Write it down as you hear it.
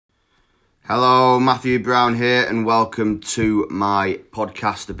Hello, Matthew Brown here, and welcome to my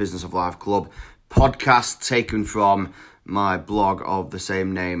podcast, The Business of Life Club. Podcast taken from my blog of the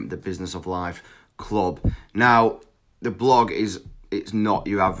same name, The Business of Life Club. Now, the blog it's not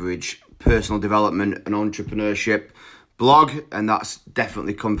your average personal development and entrepreneurship blog, and that's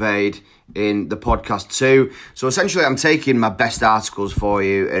definitely conveyed in the podcast too. So essentially, I'm taking my best articles for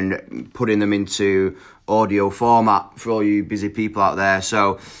you and putting them into audio format for all you busy people out there.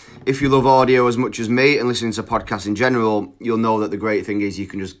 So if you love audio as much as me and listening to podcasts in general, you'll know that the great thing is you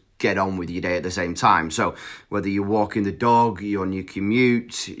can just get on with your day at the same time. So whether you're walking the dog, you're on your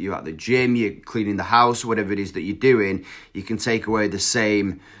commute, you're at the gym, you're cleaning the house, whatever it is that you're doing, you can take away the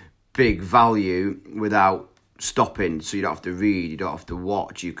same big value without stopping. So you don't have to read, you don't have to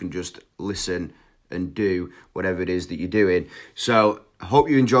watch, you can just listen and do whatever it is that you're doing. So I hope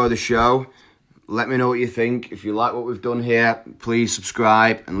you enjoy the show. Let me know what you think. If you like what we've done here, please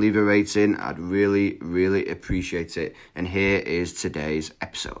subscribe and leave a rating. I'd really, really appreciate it. And here is today's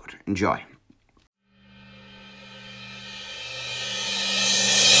episode. Enjoy.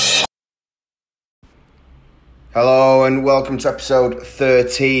 Hello and welcome to episode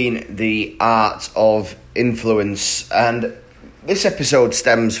 13, The Art of Influence. And this episode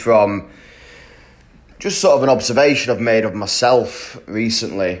stems from just sort of an observation I've made of myself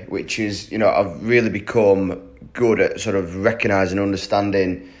recently, which is, I've really become good at sort of recognising and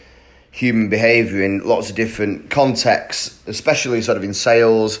understanding human behaviour in lots of different contexts, especially sort of in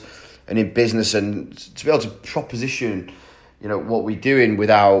sales and in business, and to be able to proposition, what we're doing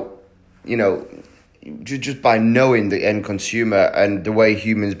without, just by knowing the end consumer and the way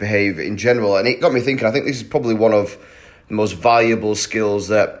humans behave in general. And it got me thinking, I think this is probably one of the most valuable skills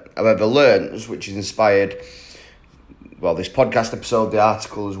that I've ever learned, which is inspired, this podcast episode, the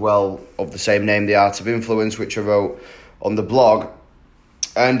article as well of the same name, The Art of Influence, which I wrote on the blog.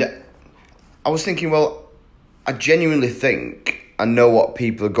 And I was thinking, I genuinely think I know what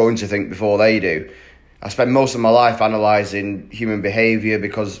people are going to think before they do. I spend most of my life analysing human behaviour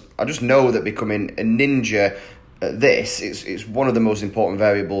because I just know that becoming a ninja at this, it's one of the most important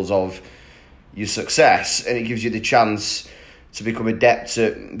variables of your success, and it gives you the chance to become adept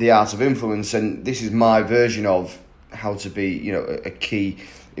at the art of influence. And this is my version of how to be, a key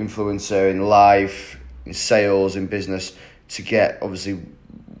influencer in life, in sales, in business, to get obviously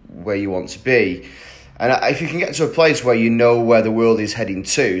where you want to be. And if you can get to a place where you know where the world is heading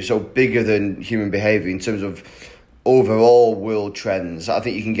to, so bigger than human behaviour in terms of overall world trends, I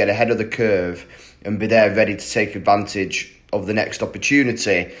think you can get ahead of the curve and be there ready to take advantage of the next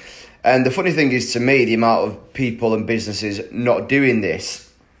opportunity. And the funny thing is, to me, the amount of people and businesses not doing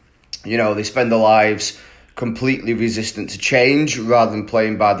this, they spend their lives completely resistant to change rather than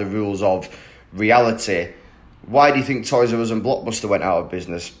playing by the rules of reality. Why do you think Toys R Us and Blockbuster went out of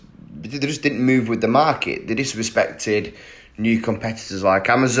business? They just didn't move with the market. They disrespected new competitors like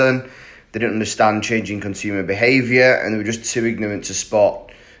Amazon. They didn't understand changing consumer behaviour, and they were just too ignorant to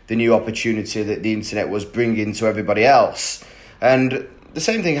spot the new opportunity that the internet was bringing to everybody else. And the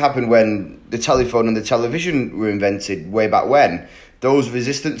same thing happened when the telephone and the television were invented way back when. Those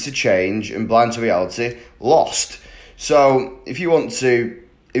resistant to change and blind to reality lost. So if you want to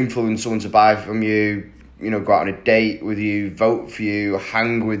influence someone to buy from you, go out on a date with you, vote for you,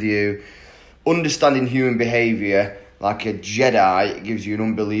 hang with you, understanding human behaviour like a Jedi gives you an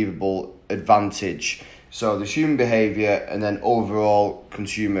unbelievable advantage. So there's human behaviour and then overall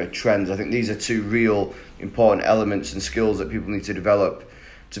consumer trends. I think these are two real important elements and skills that people need to develop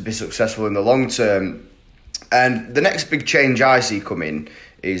to be successful in the long term. And the next big change I see coming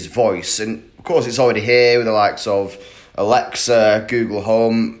is voice. And of course it's already here with the likes of Alexa, Google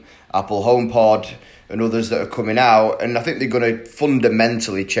Home, Apple HomePod and others that are coming out. And I think they're going to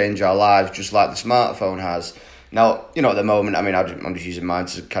fundamentally change our lives just like the smartphone has. Now, at the moment, I'm just using mine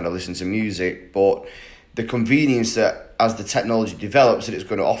to kind of listen to music, but the convenience that as the technology develops that it's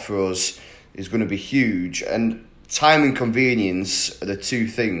going to offer us is going to be huge. And time and convenience are the two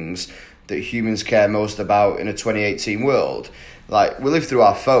things that humans care most about in a 2018 world. Like, we live through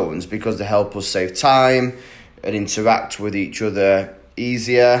our phones because they help us save time and interact with each other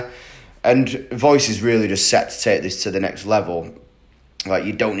easier. And voice is really just set to take this to the next level. Like,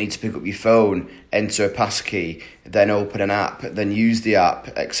 you don't need to pick up your phone, enter a passkey, then open an app, then use the app,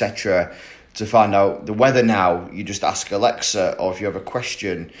 etc. to find out the weather now. You just ask Alexa, or if you have a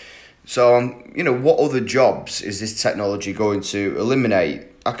question. So, what other jobs is this technology going to eliminate?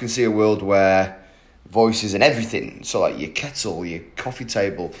 I can see a world where voice is in everything. So, like your kettle, your coffee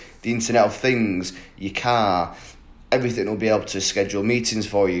table, the Internet of Things, your car, everything will be able to schedule meetings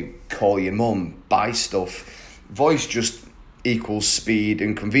for you, call your mum, buy stuff. Voice just equals speed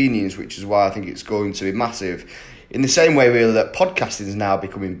and convenience, which is why I think it's going to be massive. In the same way, really, that podcasting is now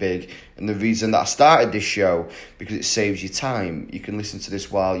becoming big, and the reason that I started this show, because it saves you time. You can listen to this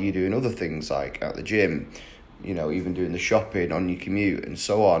while you're doing other things, like at the gym, even doing the shopping, on your commute, and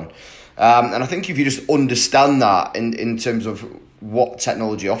so on. And I think if you just understand that in terms of what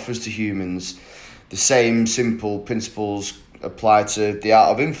technology offers to humans, the same simple principles apply to the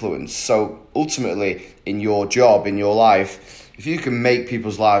art of influence. So ultimately, in your job, in your life, if you can make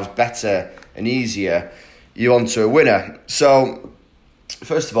people's lives better and easier, you're onto a winner. So,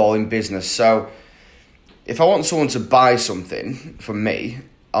 first of all, in business, so if I want someone to buy something from me,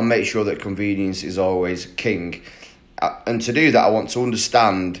 I'll make sure that convenience is always king. And to do that, I want to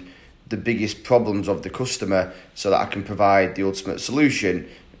understand the biggest problems of the customer so that I can provide the ultimate solution.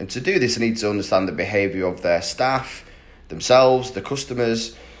 And to do this, I need to understand the behaviour of their staff, themselves, the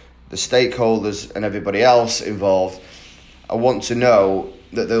customers, the stakeholders, and everybody else involved. I want to know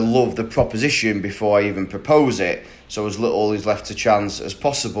that they'll love the proposition before I even propose it, so as little is left to chance as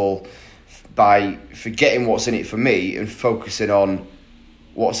possible, by forgetting what's in it for me and focusing on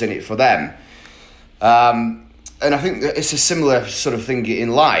what's in it for them. And I think that it's a similar sort of thing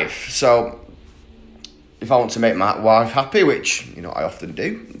in life. So if I want to make my wife happy, which I often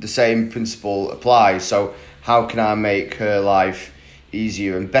do, the same principle applies. So how can I make her life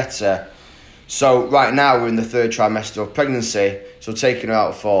easier and better? So right now we're in the 3rd trimester of pregnancy, so taking her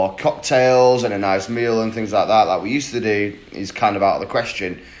out for cocktails and a nice meal and things like that, like we used to do, is kind of out of the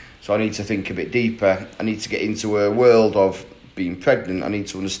question. So I need to think a bit deeper. I need to get into her world of being pregnant. I need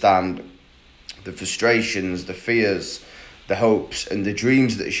to understand the frustrations, the fears, the hopes and the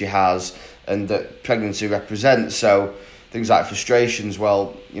dreams that she has and that pregnancy represents. So things like frustrations,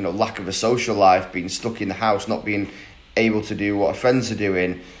 lack of a social life, being stuck in the house, not being able to do what her friends are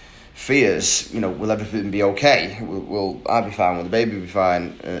doing. Fears, will everything be okay? Will I be fine? Will the baby be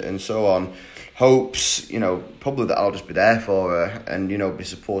fine? And so on. Hopes, probably that I'll just be there for her and, be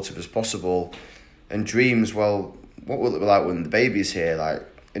supportive as possible. And dreams, what will it be like when the baby's here? Like,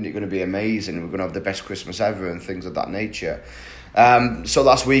 isn't it going to be amazing? We're going to have the best Christmas ever and things of that nature. So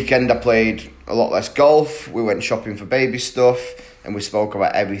last weekend I played a lot less golf. We went shopping for baby stuff and we spoke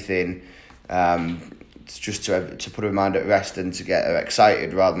about everything. Just to put her mind at rest and to get her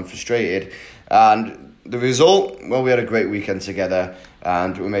excited rather than frustrated. And the result, we had a great weekend together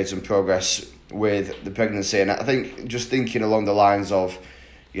and we made some progress with the pregnancy. And I think just thinking along the lines of,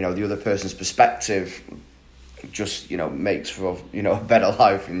 the other person's perspective just, makes for, a better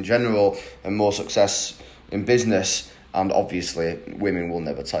life in general and more success in business. And obviously, women will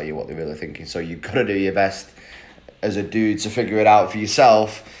never tell you what they're really thinking. So you've got to do your best as a dude to figure it out for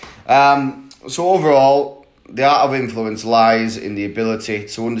yourself. So overall, the art of influence lies in the ability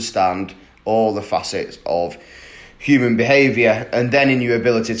to understand all the facets of human behaviour and then in your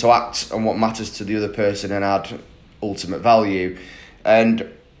ability to act on what matters to the other person and add ultimate value.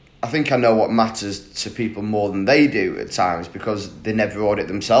 And I think I know what matters to people more than they do at times because they never audit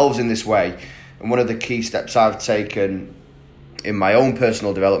themselves in this way. And one of the key steps I've taken in my own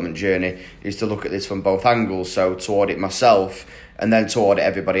personal development journey is to look at this from both angles. So to audit myself and then to audit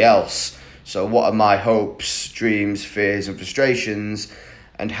everybody else. So what are my hopes, dreams, fears and frustrations,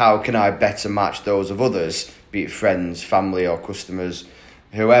 and how can I better match those of others, be it friends, family or customers,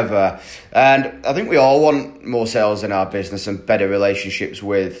 whoever. And I think we all want more sales in our business and better relationships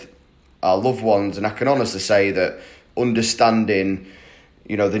with our loved ones. And I can honestly say that understanding,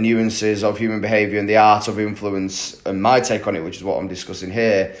 the nuances of human behaviour and the art of influence and my take on it, which is what I'm discussing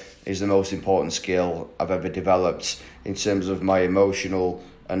here, is the most important skill I've ever developed in terms of my emotional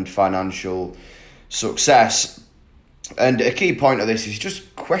and financial success. And a key point of this is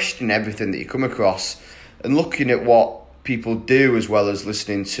just questioning everything that you come across and looking at what people do as well as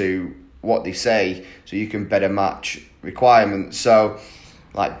listening to what they say so you can better match requirements. So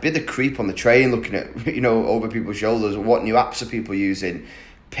be the creep on the train, looking at, over people's shoulders, what new apps are people using,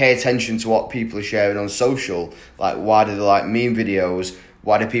 pay attention to what people are sharing on social, why do they like meme videos,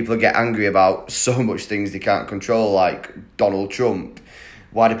 why do people get angry about so much things they can't control, like Donald Trump,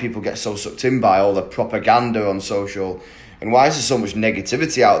 why do people get so sucked in by all the propaganda on social, and why is there so much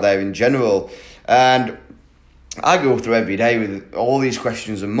negativity out there in general? And I go through every day with all these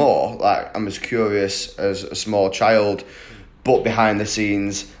questions and more. I'm as curious as a small child, but behind the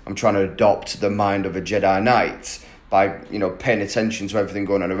scenes, I'm trying to adopt the mind of a Jedi Knight by, paying attention to everything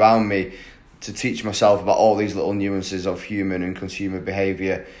going on around me to teach myself about all these little nuances of human and consumer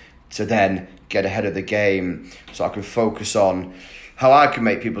behaviour to then get ahead of the game so I can focus on how I can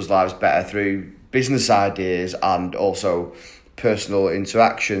make people's lives better through business ideas and also personal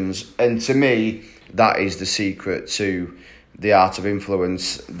interactions. And to me, that is the secret to the art of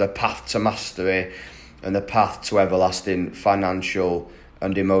influence, the path to mastery, and the path to everlasting financial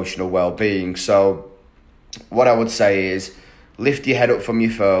and emotional well-being. So what I would say is, lift your head up from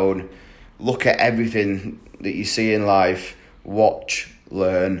your phone, look at everything that you see in life, watch,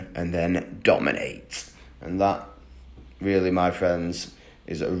 learn, and then dominate. And that really, my friends,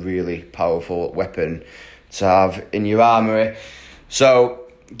 is a really powerful weapon to have in your armoury. So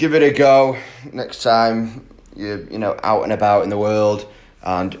give it a go next time you're out and about in the world,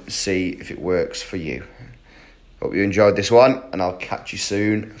 and see if it works for you. Hope you enjoyed this one, and I'll catch you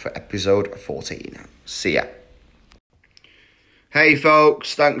soon for episode 14. See ya. Hey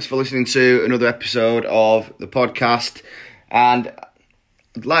folks, thanks for listening to another episode of the podcast, and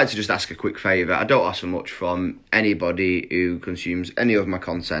I'd like to just ask a quick favour. I don't ask for much from anybody who consumes any of my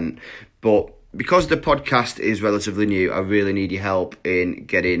content, but because the podcast is relatively new, I really need your help in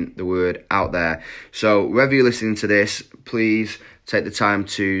getting the word out there. So wherever you're listening to this, please take the time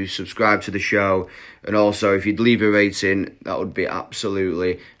to subscribe to the show. And also, if you'd leave a rating, that would be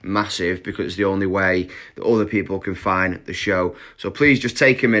absolutely massive, because it's the only way that other people can find the show. So please just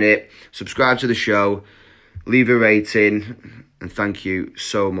take a minute, subscribe to the show, leave a rating, and thank you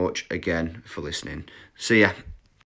so much again for listening. See ya.